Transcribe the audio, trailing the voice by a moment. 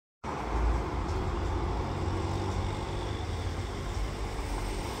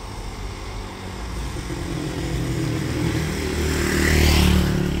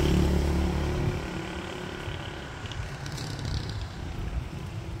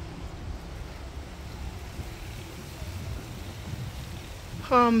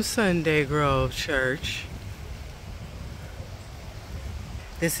Palm Sunday Grove Church.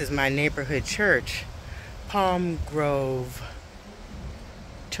 This is my neighborhood church, Palm Grove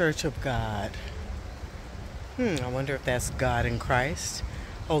Church of God. I wonder if that's God in Christ.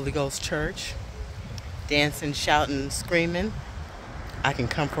 Holy Ghost Church. Dancing, shouting, screaming. I can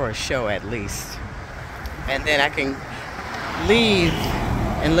come for a show at least. And then I can leave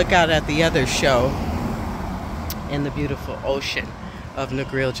and look out at the other show in the beautiful ocean of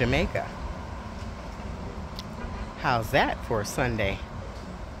Negril, Jamaica. How's that for a Sunday?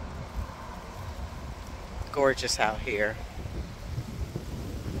 Gorgeous out here.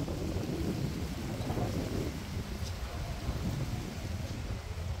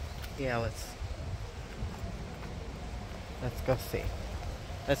 Yeah, let's go see.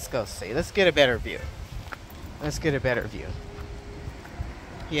 Let's go see. Let's get a better view. Let's get a better view.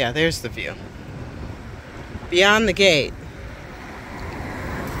 Yeah, there's the view. Beyond the gate.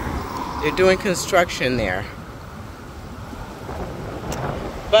 They're doing construction there.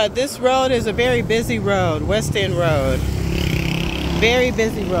 But this road is a very busy road, West End Road. Very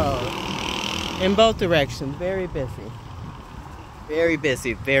busy road. In both directions, very busy. Very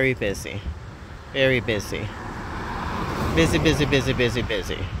busy, very busy. Very busy. Busy, busy, busy, busy,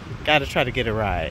 busy. Gotta try to get a ride.